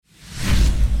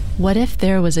What if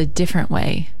there was a different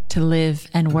way to live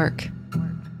and work?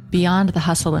 Beyond the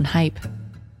hustle and hype,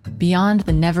 beyond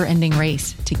the never-ending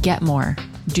race to get more,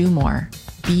 do more,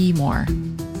 be more.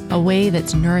 A way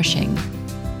that's nourishing,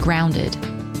 grounded,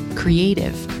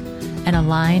 creative, and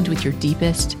aligned with your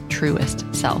deepest, truest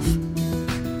self.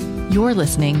 You're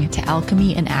listening to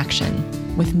Alchemy in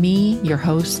Action with me, your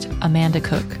host, Amanda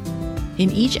Cook. In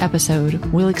each episode,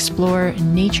 we'll explore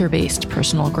nature-based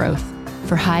personal growth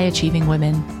for high-achieving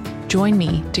women. Join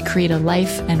me to create a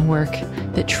life and work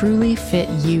that truly fit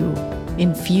you,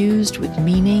 infused with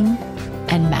meaning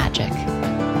and magic.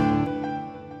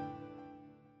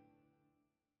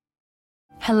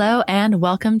 Hello and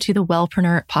welcome to the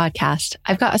Wellpreneur podcast.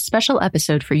 I've got a special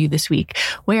episode for you this week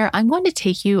where I'm going to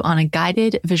take you on a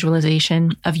guided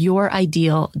visualization of your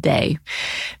ideal day.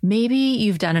 Maybe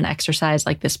you've done an exercise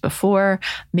like this before,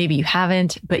 maybe you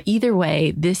haven't, but either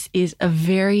way, this is a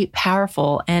very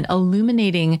powerful and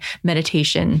illuminating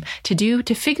meditation to do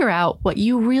to figure out what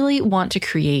you really want to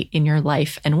create in your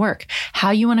life and work,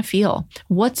 how you want to feel,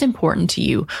 what's important to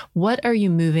you, what are you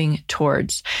moving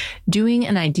towards. Doing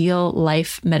an ideal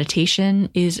life meditation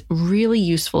is really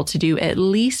useful to do at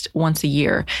least once a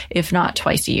year, if not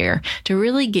twice a year, to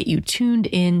really get you tuned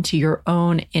into your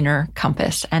own inner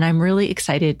compass. And I'm really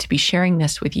excited to be sharing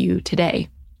this with you today.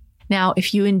 Now,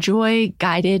 if you enjoy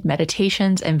guided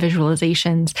meditations and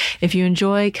visualizations, if you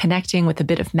enjoy connecting with a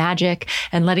bit of magic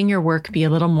and letting your work be a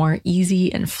little more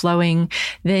easy and flowing,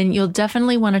 then you'll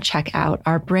definitely want to check out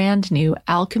our brand new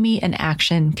Alchemy in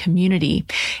Action community.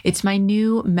 It's my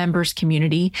new members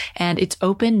community, and it's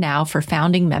open now for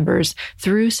founding members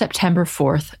through September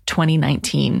 4th,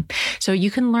 2019. So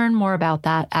you can learn more about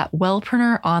that at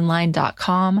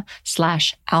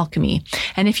wellpreneuronline.com/alchemy.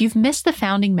 And if you've missed the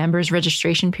founding members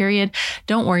registration period,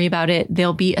 don't worry about it.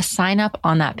 There'll be a sign up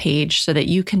on that page so that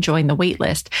you can join the wait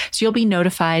list. So you'll be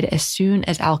notified as soon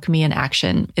as Alchemy in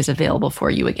Action is available for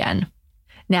you again.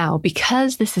 Now,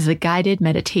 because this is a guided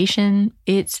meditation,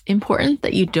 it's important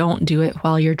that you don't do it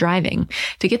while you're driving.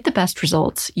 To get the best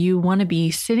results, you want to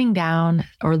be sitting down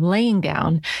or laying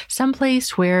down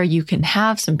someplace where you can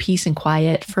have some peace and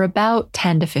quiet for about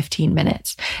 10 to 15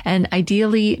 minutes, and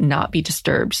ideally not be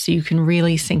disturbed so you can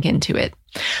really sink into it.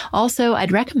 Also,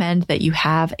 I'd recommend that you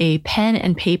have a pen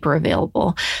and paper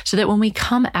available so that when we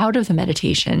come out of the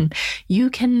meditation, you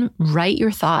can write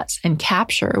your thoughts and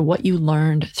capture what you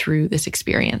learned through this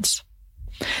experience.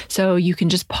 So you can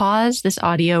just pause this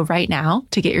audio right now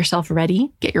to get yourself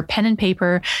ready, get your pen and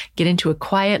paper, get into a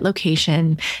quiet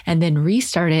location, and then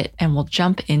restart it, and we'll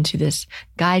jump into this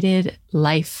guided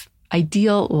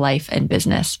ideal life and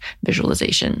business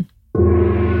visualization.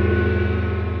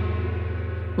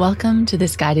 Welcome to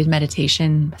this guided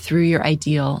meditation through your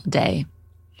ideal day.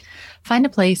 Find a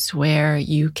place where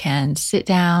you can sit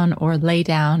down or lay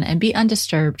down and be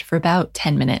undisturbed for about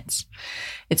 10 minutes.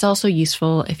 It's also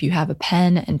useful if you have a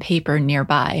pen and paper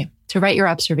nearby to write your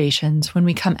observations when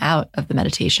we come out of the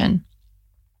meditation.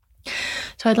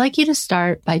 So I'd like you to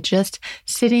start by just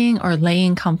sitting or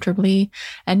laying comfortably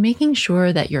and making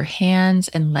sure that your hands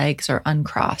and legs are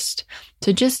uncrossed.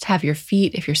 So just have your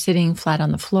feet, if you're sitting flat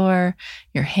on the floor,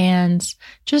 your hands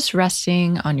just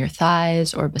resting on your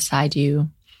thighs or beside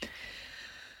you.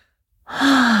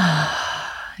 And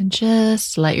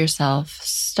just let yourself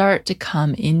start to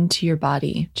come into your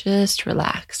body. Just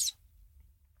relax.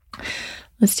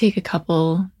 Let's take a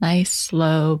couple nice,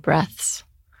 slow breaths.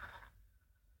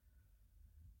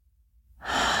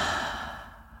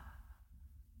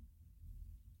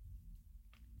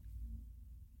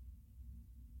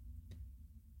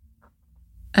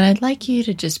 And I'd like you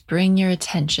to just bring your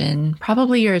attention,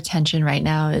 probably your attention right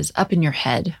now is up in your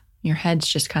head. Your head's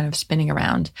just kind of spinning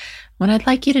around. What I'd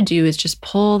like you to do is just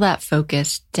pull that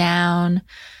focus down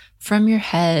from your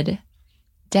head,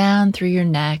 down through your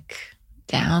neck,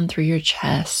 down through your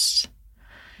chest,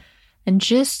 and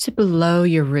just to below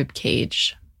your rib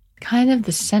cage. Kind of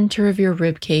the center of your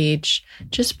rib cage,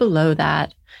 just below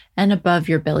that and above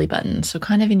your belly button. So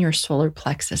kind of in your solar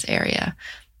plexus area.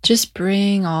 Just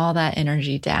bring all that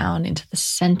energy down into the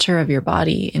center of your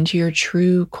body, into your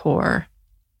true core.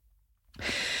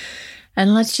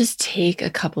 And let's just take a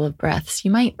couple of breaths.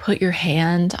 You might put your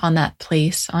hand on that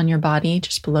place on your body,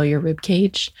 just below your rib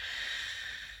cage,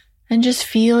 and just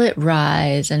feel it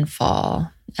rise and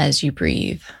fall as you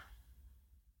breathe.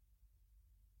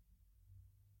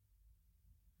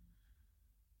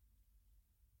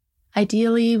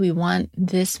 Ideally, we want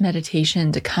this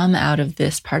meditation to come out of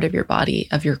this part of your body,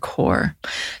 of your core.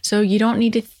 So you don't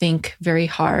need to think very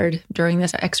hard during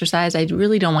this exercise. I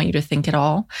really don't want you to think at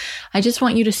all. I just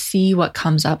want you to see what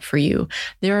comes up for you.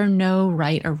 There are no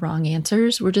right or wrong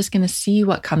answers. We're just going to see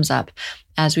what comes up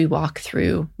as we walk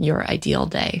through your ideal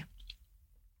day.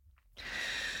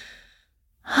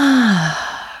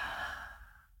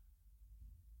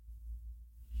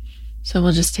 So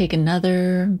we'll just take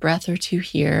another breath or two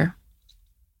here.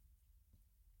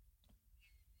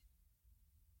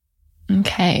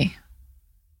 Okay.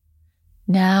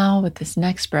 Now with this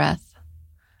next breath,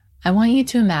 I want you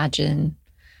to imagine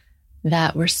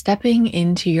that we're stepping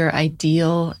into your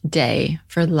ideal day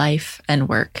for life and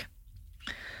work.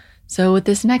 So with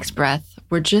this next breath,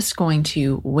 we're just going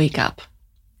to wake up.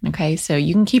 Okay, so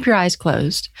you can keep your eyes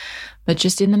closed, but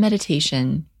just in the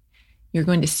meditation, you're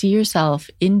going to see yourself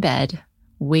in bed,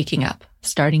 waking up,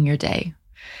 starting your day.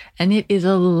 And it is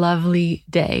a lovely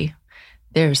day.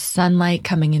 There's sunlight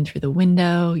coming in through the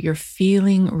window. You're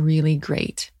feeling really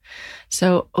great.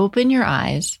 So open your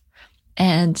eyes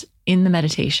and in the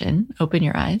meditation, open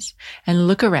your eyes and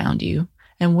look around you.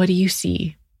 And what do you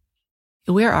see?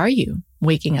 Where are you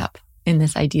waking up in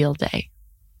this ideal day?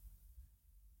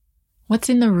 What's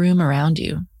in the room around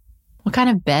you? What kind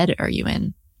of bed are you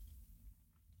in?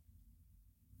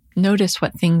 Notice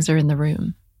what things are in the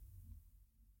room.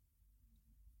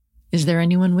 Is there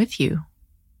anyone with you?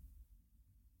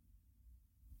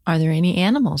 Are there any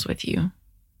animals with you?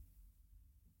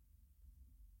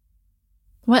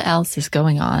 What else is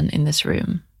going on in this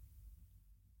room?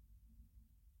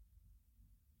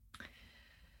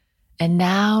 And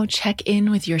now check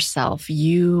in with yourself,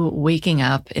 you waking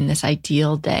up in this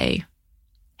ideal day.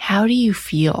 How do you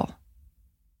feel?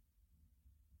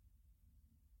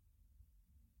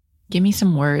 Give me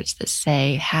some words that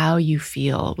say how you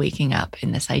feel waking up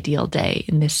in this ideal day,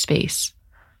 in this space.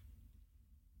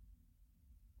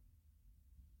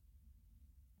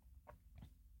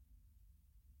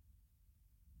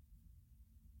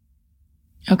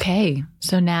 Okay,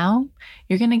 so now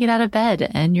you're going to get out of bed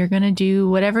and you're going to do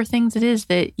whatever things it is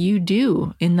that you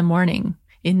do in the morning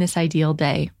in this ideal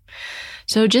day.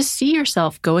 So just see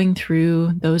yourself going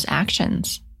through those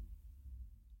actions.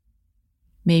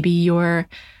 Maybe you're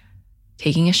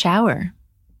taking a shower.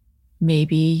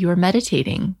 Maybe you're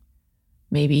meditating.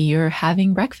 Maybe you're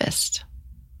having breakfast.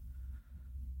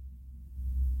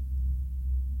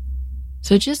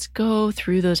 So just go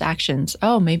through those actions.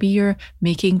 Oh, maybe you're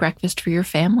making breakfast for your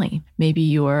family. Maybe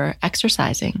you're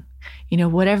exercising.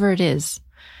 Whatever it is,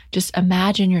 just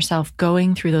imagine yourself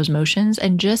going through those motions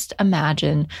and just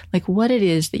imagine what it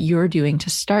is that you're doing to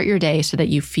start your day so that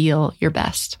you feel your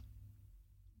best.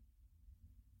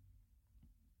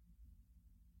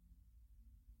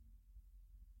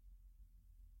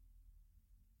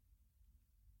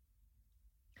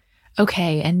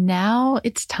 Okay, and now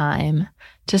it's time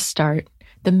to start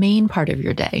the main part of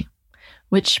your day,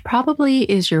 which probably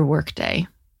is your work day.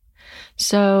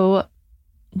 So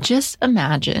just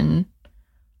imagine,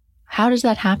 how does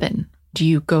that happen? Do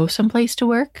you go someplace to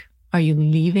work? Are you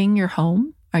leaving your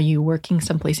home? Are you working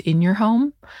someplace in your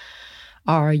home?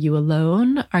 Are you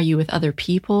alone? Are you with other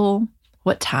people?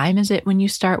 What time is it when you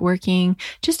start working?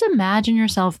 Just imagine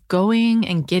yourself going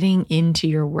and getting into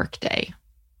your workday.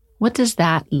 What does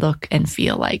that look and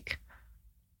feel like?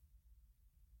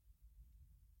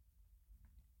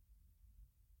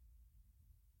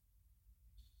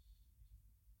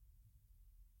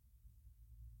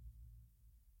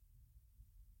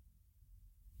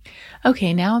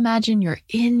 Okay, now imagine you're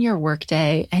in your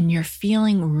workday and you're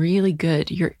feeling really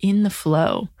good. You're in the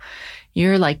flow.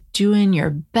 You're doing your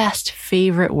best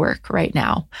favorite work right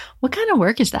now. What kind of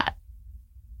work is that?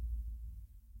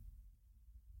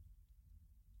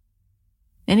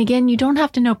 And again, you don't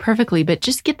have to know perfectly, but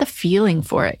just get the feeling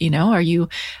for it. Are you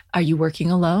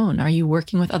working alone? Are you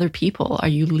working with other people? Are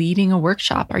you leading a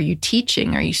workshop? Are you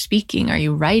teaching? Are you speaking? Are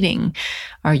you writing?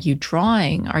 Are you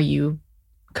drawing? Are you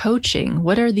coaching?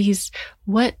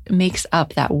 What makes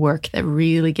up that work that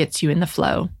really gets you in the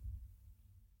flow?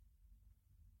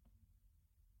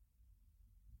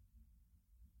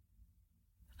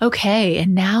 Okay,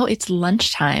 and now it's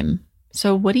lunchtime.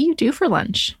 So what do you do for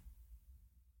lunch?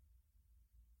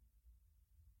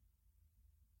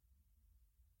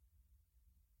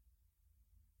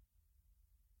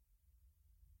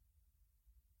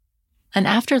 And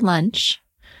after lunch,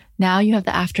 now you have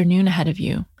the afternoon ahead of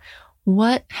you.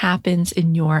 What happens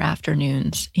in your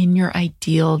afternoons, in your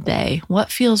ideal day? What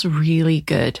feels really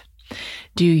good?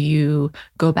 Do you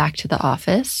go back to the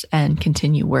office and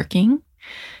continue working?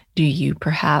 Do you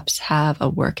perhaps have a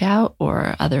workout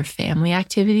or other family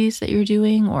activities that you're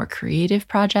doing or creative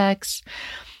projects?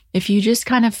 If you just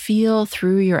kind of feel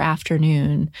through your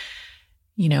afternoon,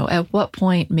 at what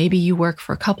point maybe you work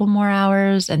for a couple more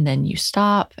hours and then you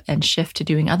stop and shift to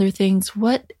doing other things.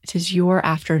 What does your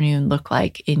afternoon look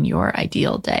like in your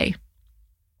ideal day?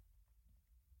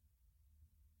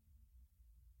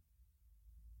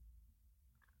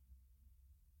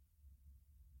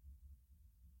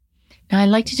 Now, I'd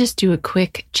like to just do a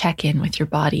quick check-in with your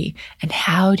body and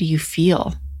how do you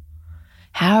feel?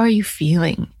 How are you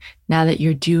feeling now that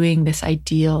you're doing this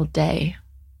ideal day?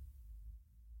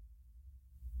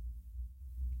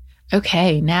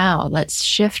 Okay, now let's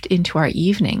shift into our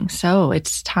evening. So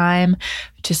it's time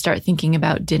to start thinking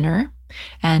about dinner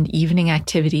and evening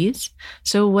activities.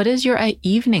 So what does your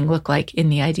evening look like in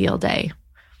the ideal day?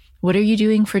 What are you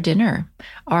doing for dinner?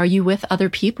 Are you with other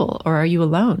people or are you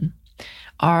alone?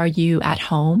 Are you at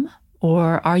home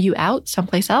or are you out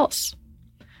someplace else?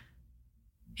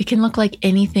 It can look like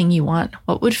anything you want.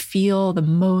 What would feel the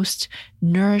most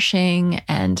nourishing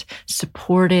and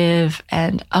supportive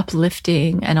and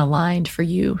uplifting and aligned for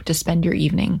you to spend your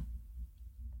evening?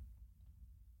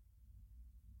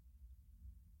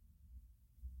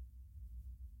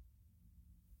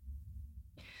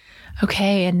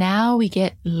 Okay, and now we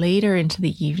get later into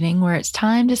the evening where it's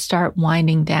time to start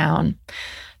winding down.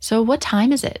 So what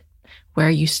time is it where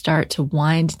you start to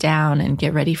wind down and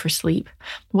get ready for sleep?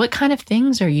 What kind of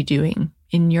things are you doing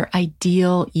in your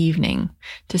ideal evening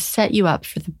to set you up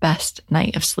for the best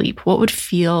night of sleep? What would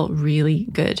feel really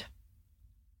good?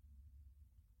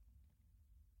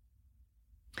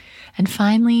 And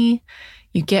finally,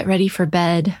 you get ready for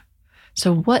bed.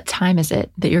 So what time is it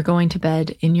that you're going to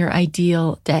bed in your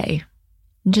ideal day?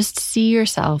 And just see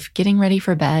yourself getting ready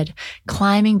for bed,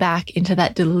 climbing back into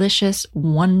that delicious,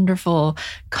 wonderful,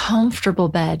 comfortable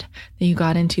bed that you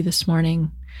got into this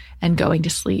morning and going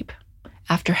to sleep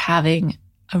after having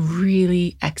a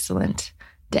really excellent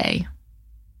day.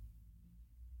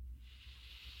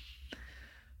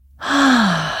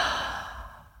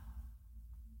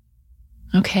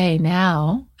 Okay,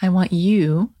 now I want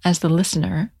you as the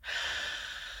listener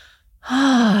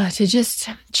to just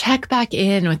check back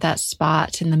in with that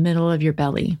spot in the middle of your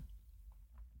belly.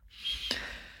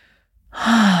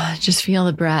 Just feel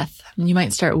the breath. You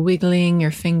might start wiggling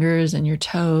your fingers and your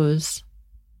toes.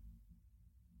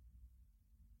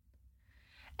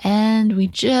 And we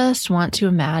just want to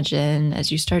imagine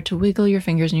as you start to wiggle your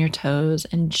fingers and your toes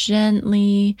and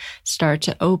gently start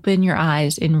to open your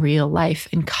eyes in real life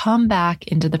and come back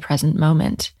into the present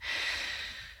moment.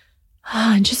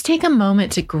 And just take a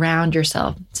moment to ground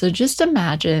yourself. So just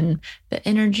imagine the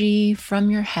energy from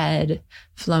your head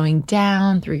flowing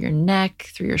down through your neck,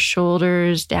 through your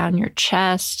shoulders, down your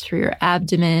chest, through your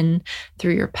abdomen,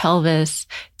 through your pelvis,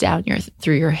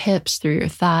 through your hips, through your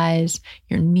thighs,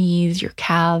 your knees, your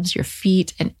calves, your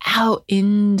feet, and out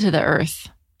into the earth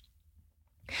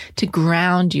to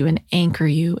ground you and anchor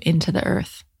you into the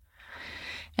earth.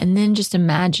 And then just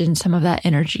imagine some of that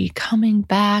energy coming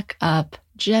back up,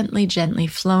 gently, gently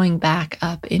flowing back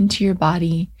up into your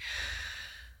body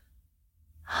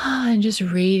and just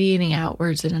radiating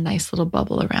outwards in a nice little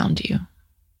bubble around you.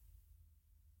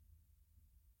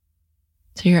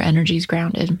 So your energy is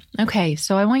grounded. Okay,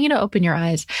 so I want you to open your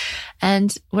eyes.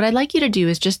 And what I'd like you to do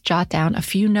is just jot down a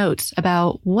few notes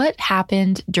about what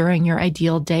happened during your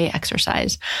ideal day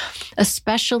exercise,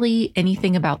 especially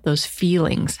anything about those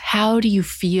feelings. How do you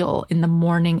feel in the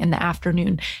morning and the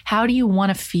afternoon? How do you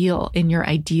want to feel in your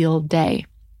ideal day?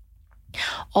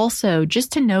 Also,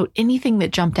 just to note anything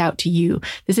that jumped out to you.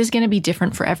 This is going to be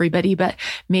different for everybody, but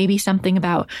maybe something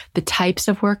about the types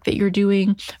of work that you're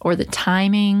doing or the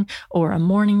timing or a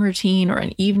morning routine or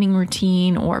an evening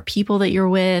routine or people that you're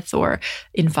with or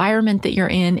environment that you're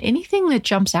in, anything that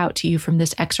jumps out to you from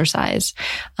this exercise.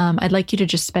 I'd like you to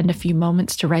just spend a few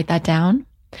moments to write that down.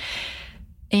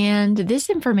 And this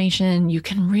information you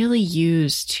can really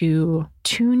use to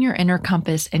tune your inner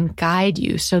compass and guide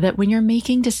you so that when you're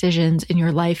making decisions in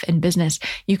your life and business,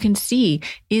 you can see,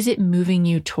 is it moving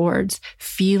you towards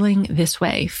feeling this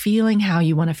way, feeling how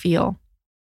you want to feel?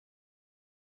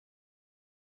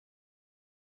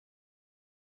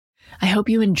 I hope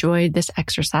you enjoyed this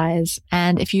exercise.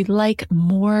 And if you'd like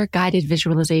more guided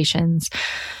visualizations,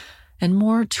 and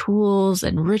more tools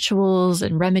and rituals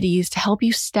and remedies to help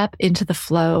you step into the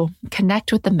flow,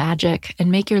 connect with the magic,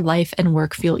 and make your life and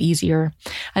work feel easier,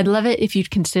 I'd love it if you'd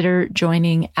consider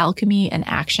joining Alchemy and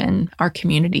Action, our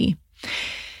community.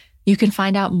 You can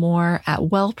find out more at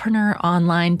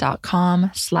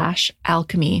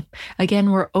wellpreneuronline.com/alchemy.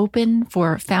 Again, we're open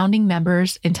for founding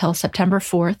members until September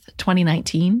 4th,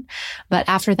 2019. But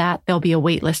after that, there'll be a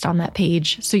wait list on that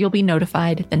page. So you'll be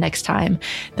notified the next time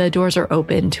the doors are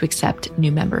open to accept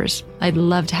new members. I'd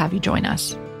love to have you join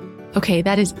us. Okay,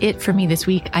 that is it for me this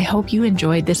week. I hope you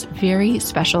enjoyed this very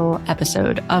special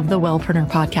episode of the Wellpreneur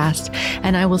podcast,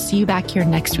 and I will see you back here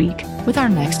next week with our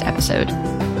next episode.